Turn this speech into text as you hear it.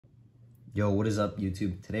Yo, what is up,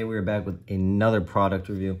 YouTube? Today we are back with another product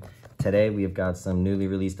review. Today we have got some newly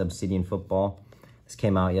released Obsidian football. This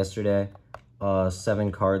came out yesterday.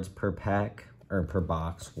 7 cards per pack, or per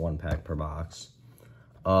box. 1 pack per box.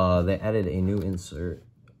 They added a new insert.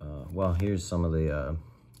 Well, here's some of the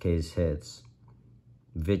case hits.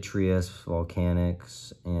 Vitreous,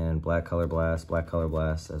 Volcanics, and Black Color Blast. Black Color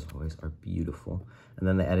Blast, as always, are beautiful. And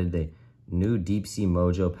then they added the new Deep Sea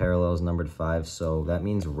Mojo parallels numbered 5, so that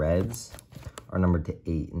means reds are numbered to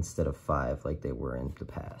 8 instead of 5 like they were in the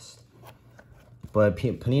past. But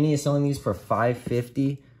Panini is selling these for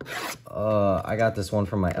 $5.50. I got this one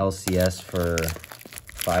from my LCS for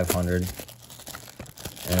 $500.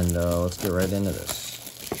 And let's get right into this.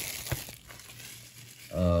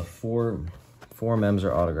 Four mems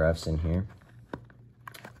or autographs in here.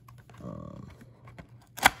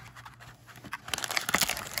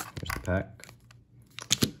 Here's the pack.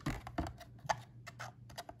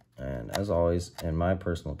 And as always, in my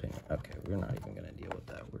personal opinion, okay, we're not even going to deal with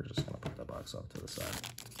that. We're just going to put the box off to the side.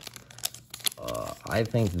 I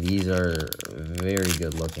think these are very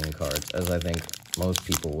good looking cards, as I think most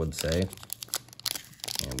people would say.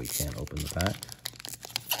 And we can't open the pack.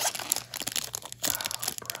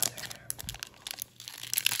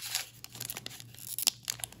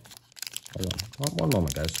 Oh, brother. Hold on. One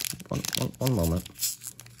moment, guys. One moment.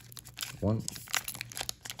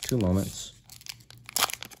 2 moments.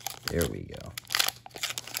 There we go.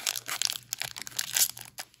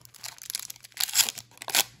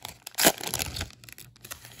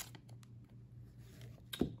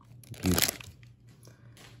 Beautiful.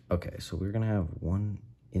 Okay, so we're going to have one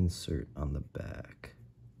insert on the back.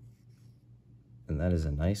 And that is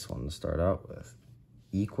a nice one to start out with.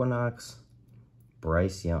 Equinox,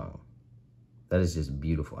 Bryce Young. That is just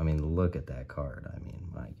beautiful. I mean, look at that card. I mean,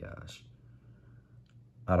 my gosh.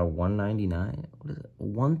 Out of 199, what is it?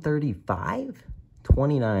 135?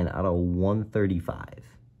 29 out of 135.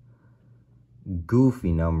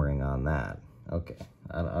 Goofy numbering on that. Okay,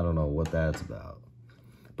 I don't know what that's about.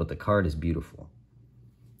 But the card is beautiful.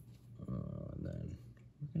 And then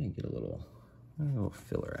we're going to get a little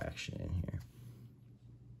filler action in here.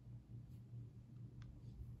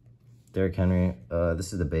 Derrick Henry,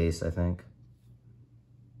 this is the base, I think.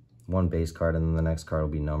 1 base card, and then the next card will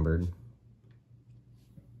be numbered.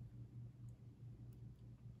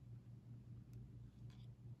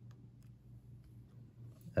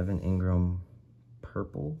 Evan Ingram,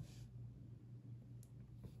 purple.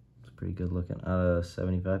 It's pretty good looking. Out of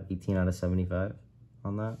 75, 18 out of 75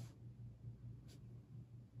 on that.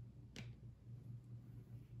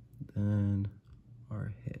 Then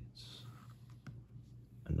our hits.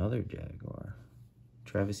 Another Jaguar.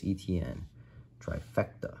 Travis Etienne,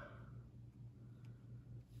 trifecta.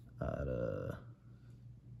 Out of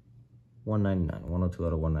 199, 102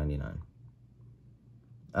 out of 199.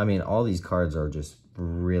 I mean, all these cards are just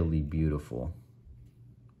really beautiful.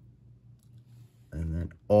 And then,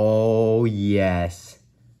 oh yes,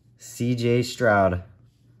 CJ Stroud,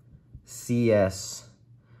 CS,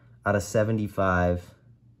 out of 75.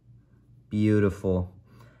 Beautiful.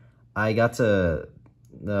 I got to,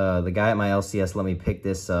 the guy at my LCS let me pick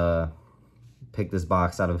this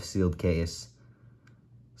box out of a sealed case.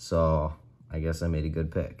 So I guess I made a good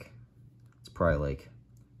pick. It's probably like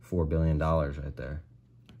 $4 billion right there.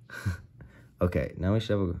 Okay, now we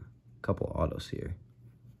should have a couple autos here.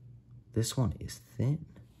 This one is thin.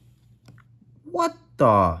 What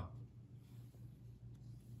the?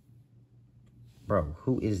 Bro,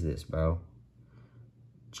 who is this, bro?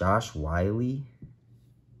 Josh Wiley?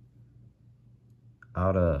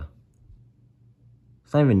 Out of...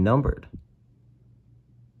 It's not even numbered.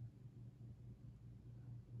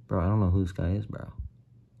 Bro, I don't know who this guy is, bro.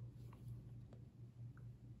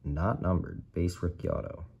 Not numbered. Base rookie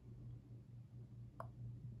auto.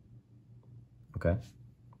 Okay.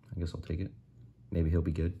 I guess I'll take it. Maybe he'll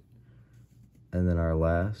be good. And then our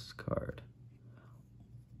last card.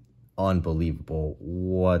 Unbelievable.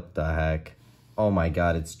 What the heck? Oh my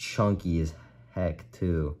god, it's chunky as heck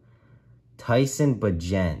too. Tyson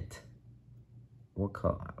Bagent. What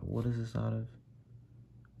color? What is this out of?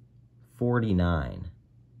 49.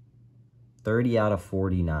 30 out of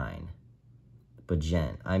 49.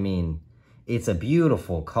 Bagent. I mean, it's a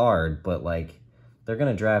beautiful card, but like, they're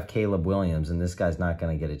going to draft Caleb Williams, and this guy's not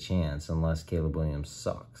going to get a chance unless Caleb Williams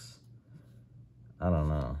sucks. I don't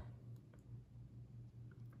know.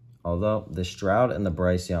 Although, the Stroud and the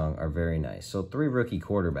Bryce Young are very nice. So, 3 rookie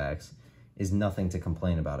quarterbacks is nothing to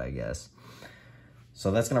complain about, I guess.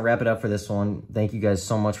 So, that's going to wrap it up for this one. Thank you guys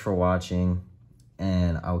so much for watching,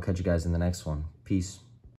 and I will catch you guys in the next one. Peace.